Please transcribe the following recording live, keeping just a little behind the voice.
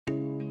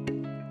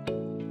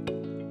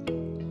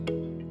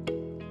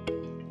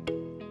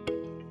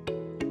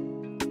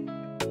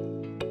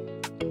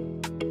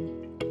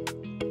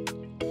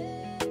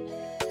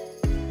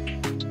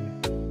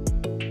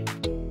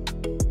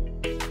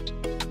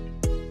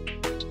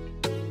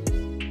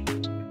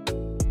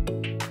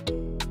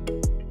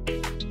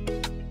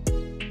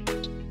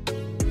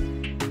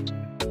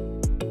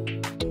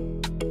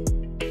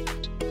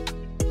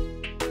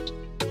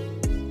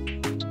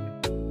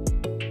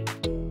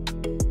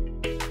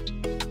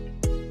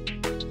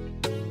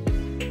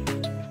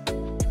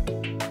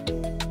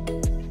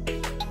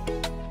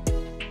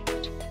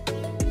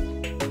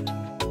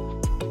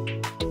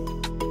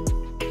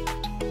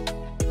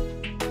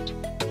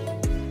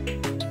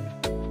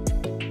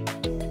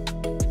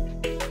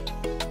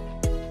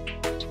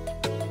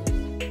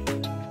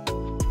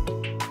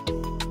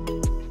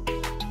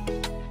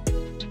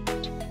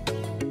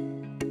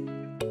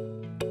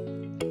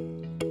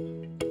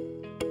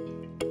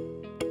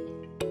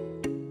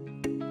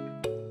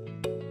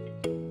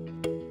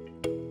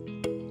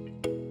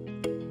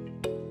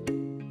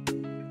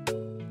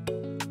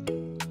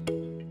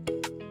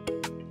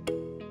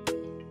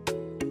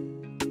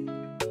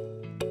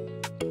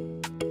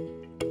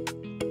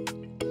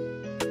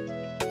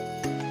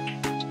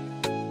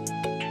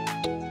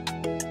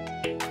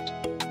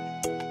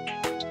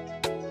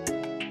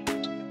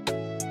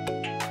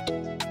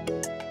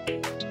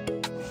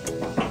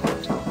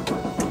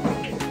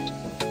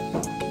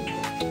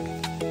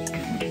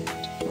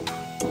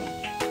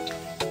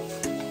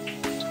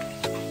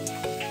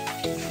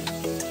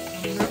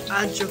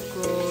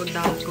आजको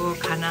दालको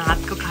खाना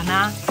हातको खाना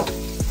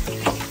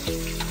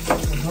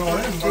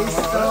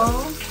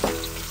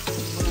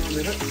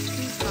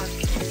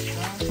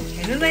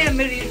हेर्नु न यहाँ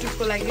मेरो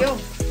युट्युबको लागि हो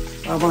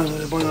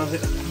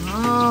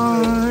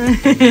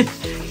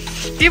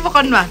के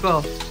पकाउनु भएको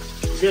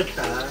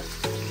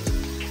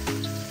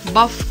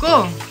बफको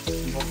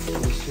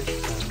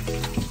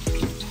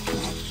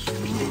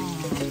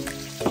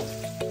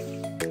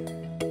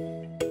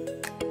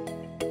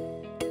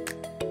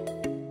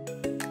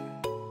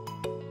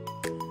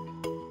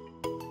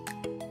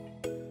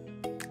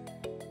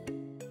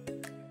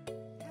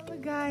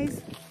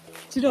guys.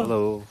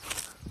 Hello.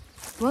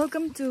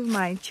 Welcome to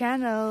my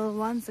channel.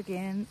 Once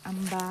again, I'm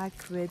back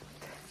with...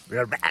 We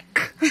are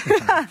back.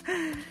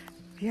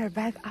 We are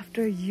back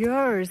after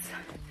years.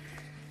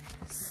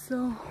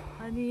 So,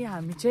 अनि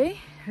हामी चाहिँ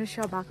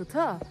रिक्सा भएको छ.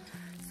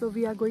 So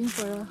we are going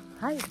for a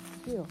hike.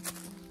 के हो?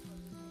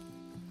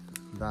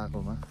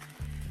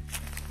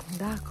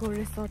 दाको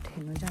resort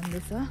हेर्नु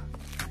जाँदैछ.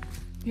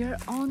 We are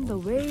on the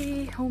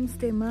way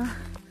homestay मा.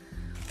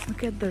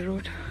 Look at the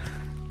road.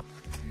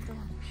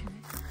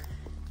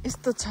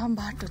 यस्तो छ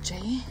बाटो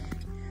चाहिँ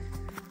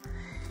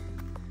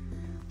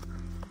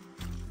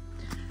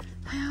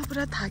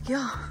पुरा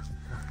थाक्यो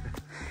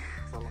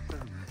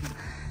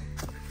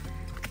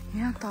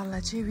यहाँ तल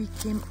चाहिँ we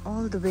came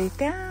all the way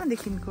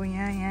त्यहाँदेखिको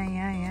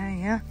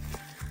यहाँ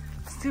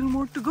still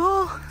more to go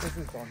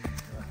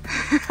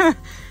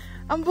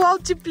अब आउ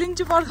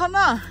चिप्लिन्छु पर्खन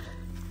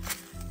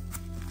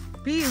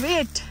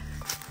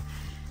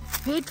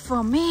wait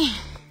for me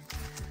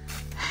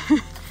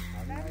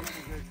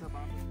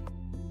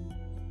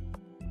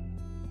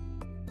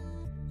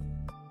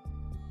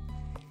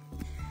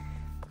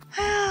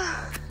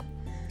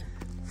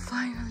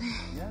Finally.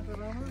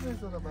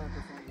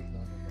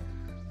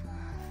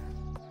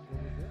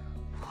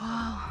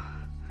 Wow.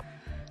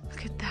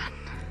 Look at that.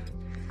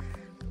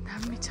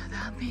 Dami cha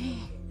dami.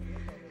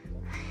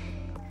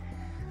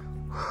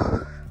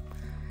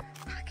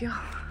 Thakyo.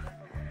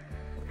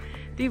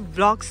 The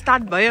vlog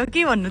start भयो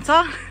के भन्नु छ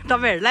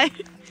तपाईहरुलाई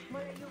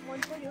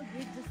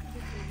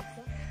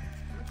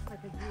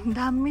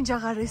दामी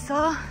जग्गा रहेछ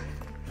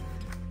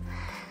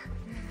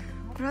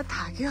पुरा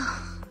थाक्यो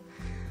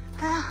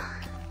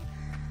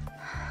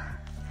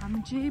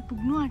हामी चाहिँ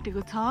पुग्नु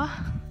आँटेको छ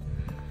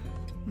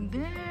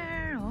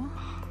देयर हो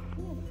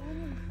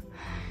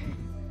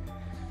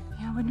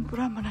यहाँ पनि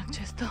पुरा बनाएको छ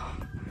यस्तो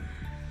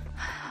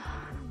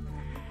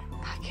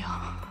थाक्यो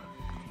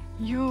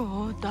यो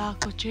हो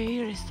दाको चाहिँ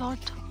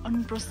रिसोर्ट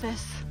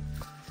अनप्रोसेस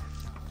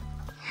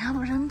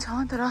यहाँबाट पनि छ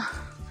तर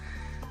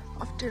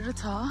अप्ठ्यारो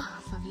छ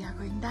so we are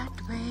going that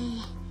way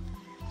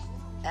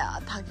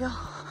थाक्यो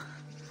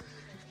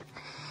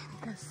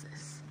this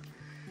is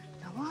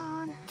the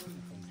one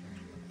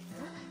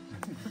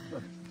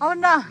Oh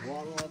no!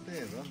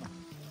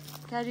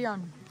 Carry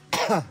on.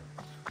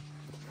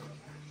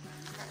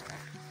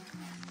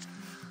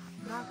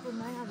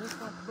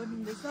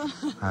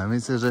 हामी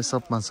चाहिँ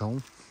रेसपमा छौँ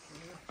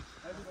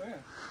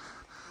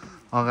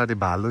अगाडि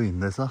भालु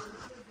हिँड्दैछ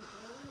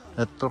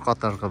यत्रो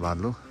कतारको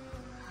भालु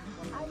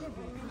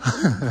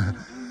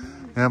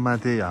यहाँ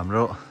माथि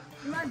हाम्रो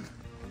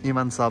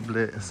इमान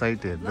सबले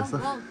साइट हेर्दैछ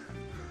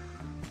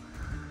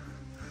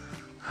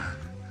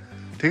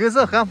ठिकै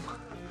छ काम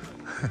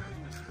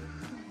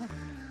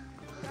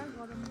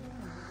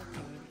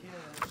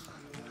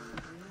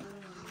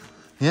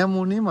यहाँ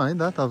मुनिमा है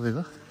दा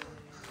तपाईको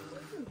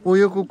ओ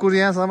यो कुकुर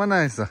यहाँसम्म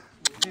आएछ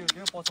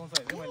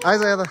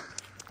आइज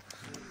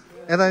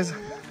यता आइज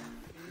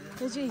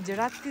यो चाहिँ हिजो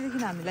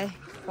रातिदेखि हामीलाई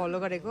फलो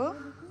गरेको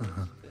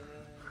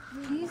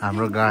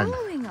हाम्रो गार्ड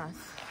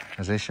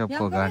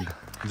रेसपको गार्ड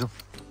जो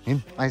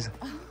हिँड आइज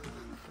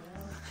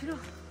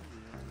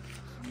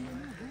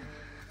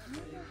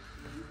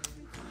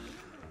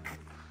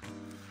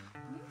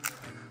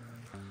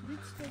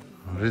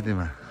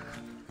रिदिमा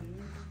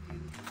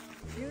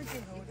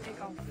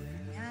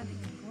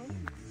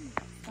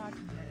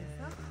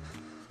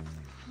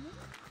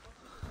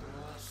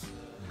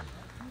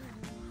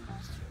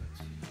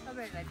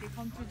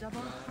जब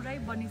पुरै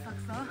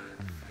बनिसक्छ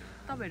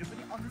तपाईहरु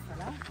पनि आउनुस्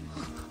होला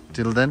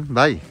टिल देन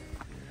बाइ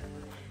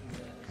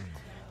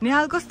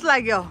निहाल कस्तो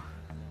लाग्यो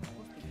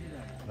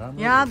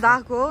यहाँ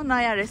दाको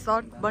नयाँ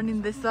रिसोर्ट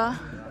बनिँदैछ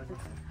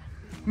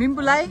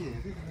मिम्पुलाई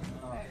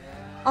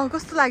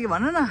कस्तो लाग्यो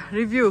भन न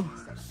रिभ्यू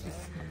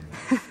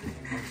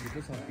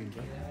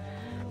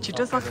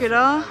छिटो सकेर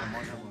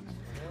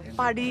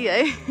पार्टी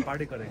है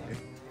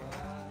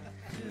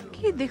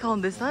के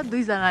देखाउँदैछ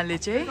दुई जनाले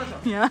चाहिँ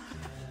यहाँ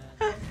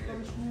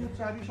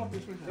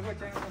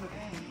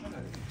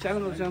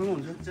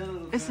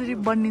यसरी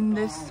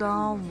बनिँदैछ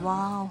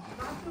wow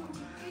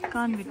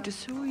can't weight to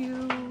so you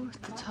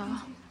यस्तो छ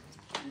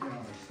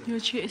यो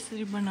चाहिँ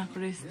यसरी बनाएको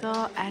रहेछ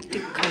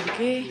एटिक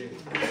खालके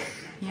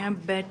यहाँ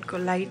बेडको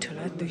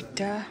लाइटहरु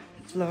दुईटा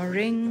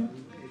फ्लोरिङ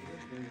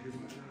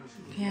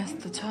यहाँ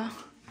यस्तो छ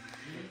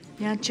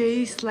यहाँ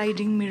चाहिँ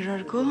sliding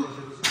मिररको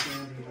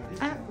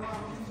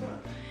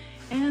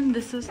and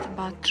this is the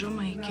bathroom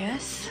I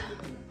guess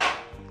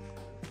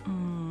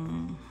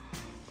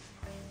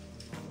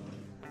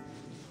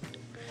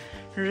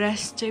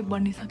rest चाहिँ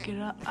बनिसकेर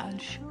I'll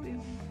show you.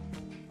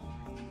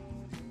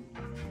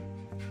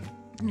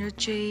 यो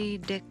चाहिँ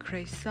डेक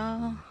रहेछ.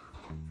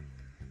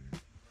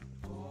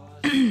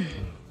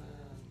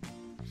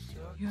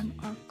 यो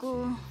अर्को.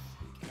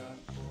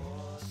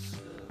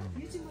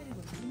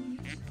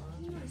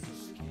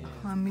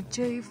 हामी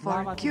चाहिँ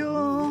फर्क्यो.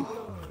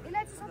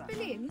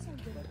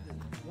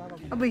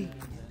 अबै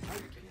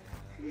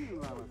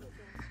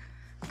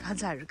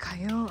खाजाहरू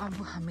खायो. अब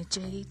हामी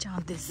चाहिँ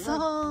जाँदैछ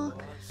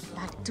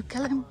back to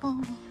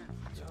Kalimpong.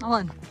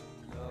 Awan,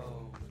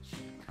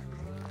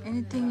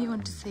 anything you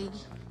want to say?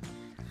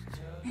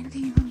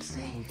 Anything you want to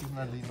say?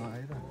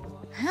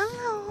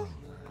 Hello.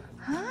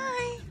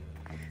 Hi.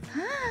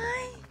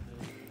 Hi.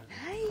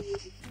 Hi.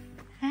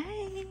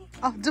 Hi.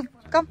 Oh, Zup,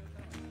 come.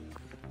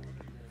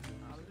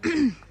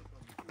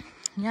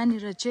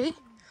 यहाँनिर चाहिँ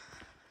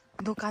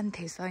दोकान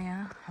थिएछ.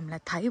 यहाँ हामीलाई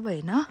थाहै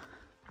भएन.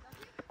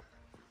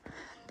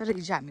 तर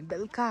हिजो हामी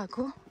बेलुका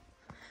आएको.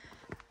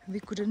 We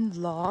couldn't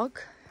vlog.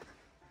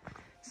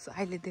 So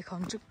अहिले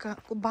देखाउँछु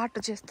कहाँको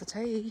बाटो चाहिँ यस्तो छ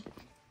है.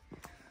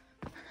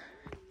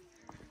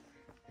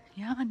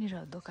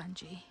 यहाँनिर दोकान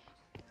चाहिँ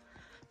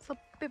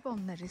सबै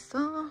पाउँदो रहेछ.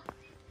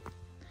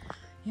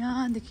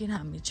 यहाँदेखि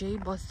हामी चाहिँ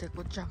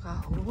बसेको जग्गा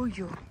हो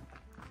यो.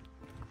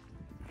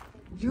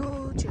 यो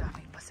चाहिँ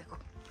हामी बसेको.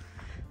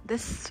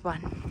 This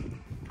one.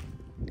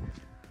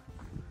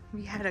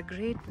 We had a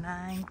great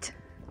night.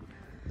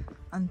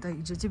 अन्त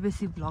हिजो चाहिँ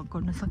बेसी भ्लग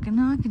गर्न सकेन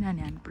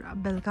किनभने हामी पुरा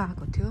बेलुका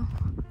आएको थियो.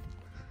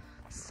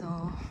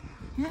 So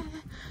yeah,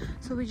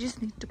 so we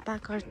just need to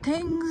pack our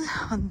things.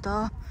 अन्त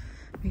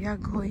we are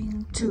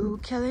going to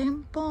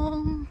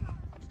Kalimpong.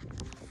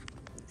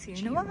 See you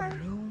in a while.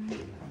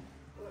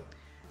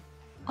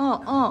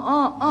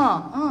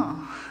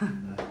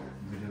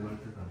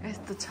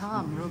 यस्तो छ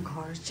हाम्रो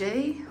घर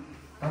चाहिँ.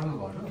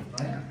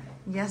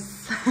 Yes.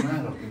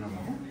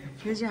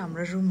 यो चाहिँ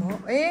हाम्रो रुम हो.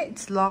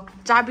 It's locked.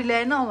 चाबी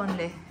ल्याएन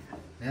अवनले.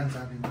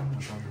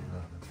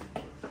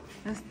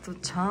 यस्तो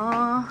छ.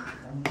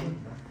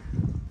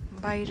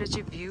 बाहिर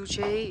चाहिँ भ्यू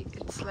चाहिँ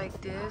it's like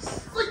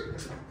this.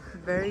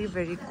 Very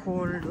very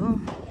cold हो.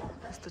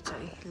 यस्तो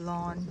चाहिँ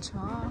लन छ.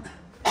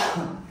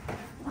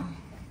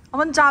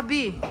 अवन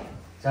चाबी.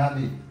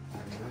 चाबी.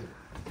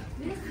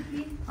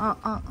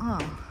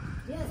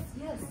 Yes.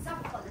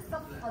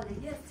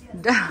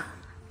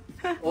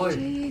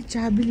 चाहिँ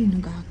चाबी लिनु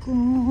गएको.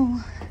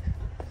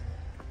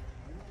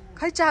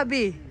 खै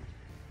चाबी.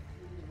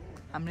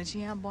 हामीले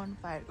चाहिँ यहाँ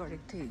बनफायर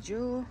गरेको थियो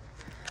हिजो.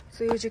 सो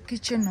यो चाहिँ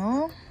किचन हो.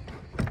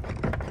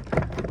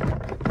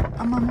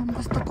 आमामा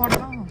कस्तो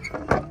कडा हो.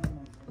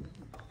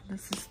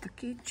 This is the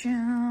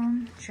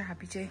kitchen.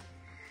 चाबी चाहिँ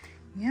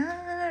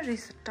यहाँ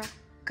रहेछ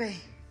टक्कै.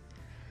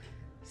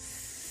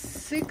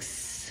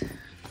 6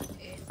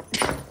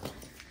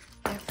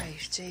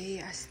 F5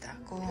 चाहिँ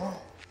आस्ताको.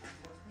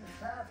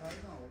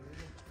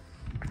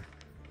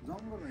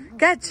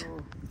 Catch.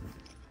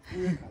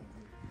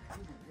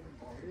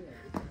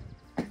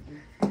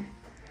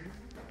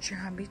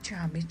 Chubby.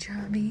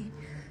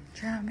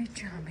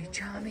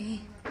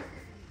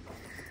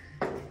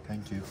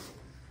 Thank you.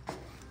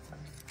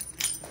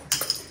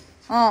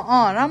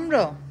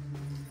 राम्रो.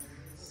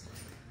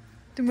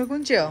 तिम्रो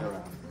कुन चाहिँ हो?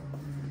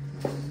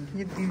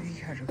 यो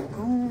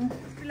दिदीहरुको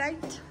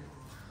फ्लाइट.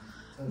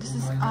 This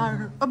is our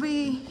अबे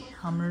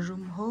हाम्रो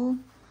रुम हो.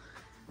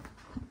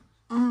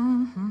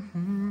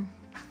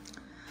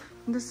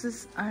 This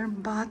is our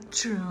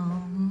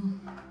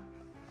bathroom.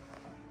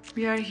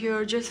 We are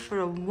here just for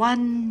a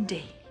one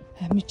day.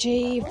 हामी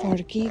चाहिँ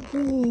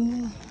फर्केको.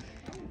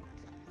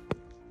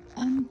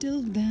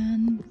 Until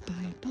then,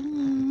 bye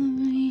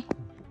bye.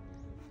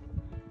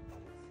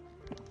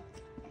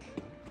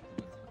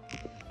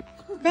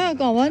 कहाँ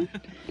गवन?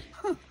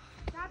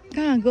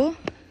 कहाँ गो?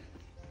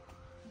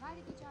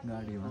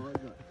 गाडीमा.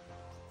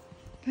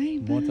 Bye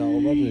म त bye.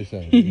 ओभर रहेछ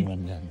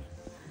विमान जानु.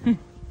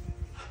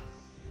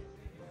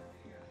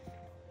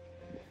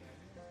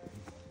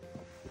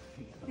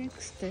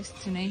 Next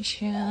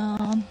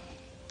destination.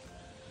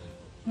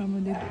 राम्रो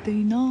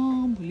देख्दैन.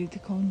 भोलि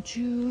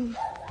देखाउँछु.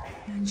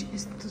 यहाँ चाहिँ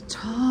यस्तो छ.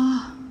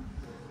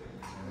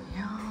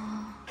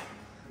 यहाँ.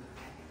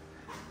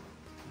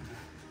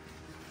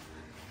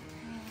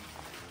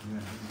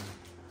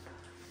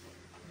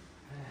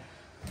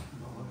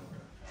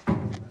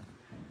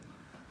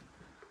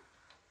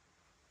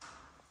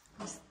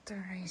 यस्तो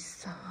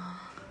रहेछ.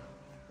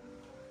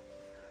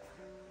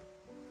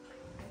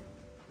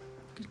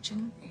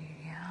 Kitchen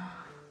area.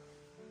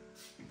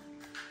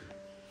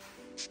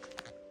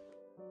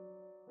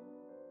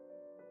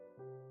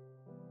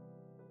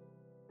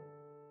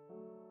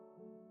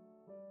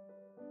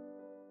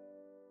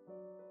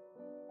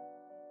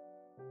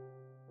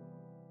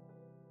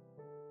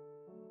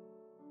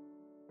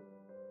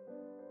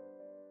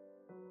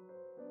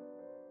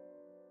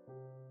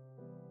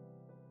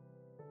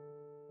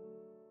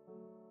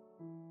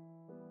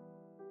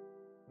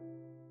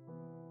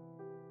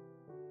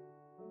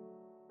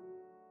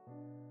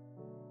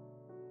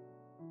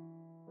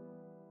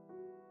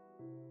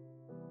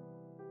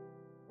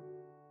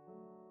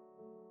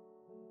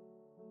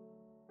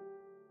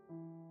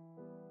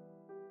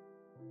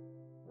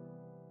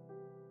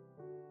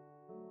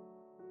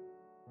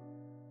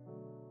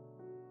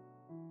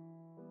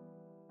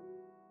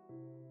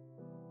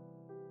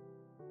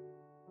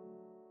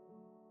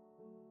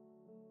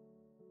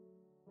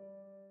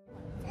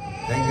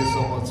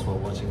 Thanks for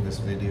watching this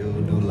video.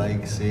 Do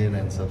like, share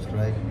and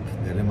subscribe.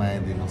 धेरै माया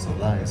दिनुहोस्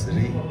होला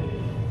यसरी.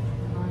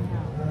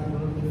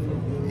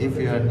 If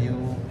you are new,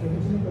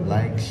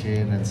 like,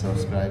 share and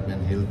subscribe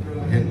and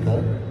hit the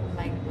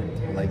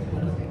like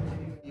button.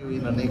 See you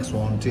in the next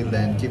one. Till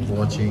then, keep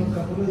watching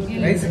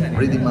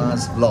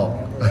Ridhima's vlog.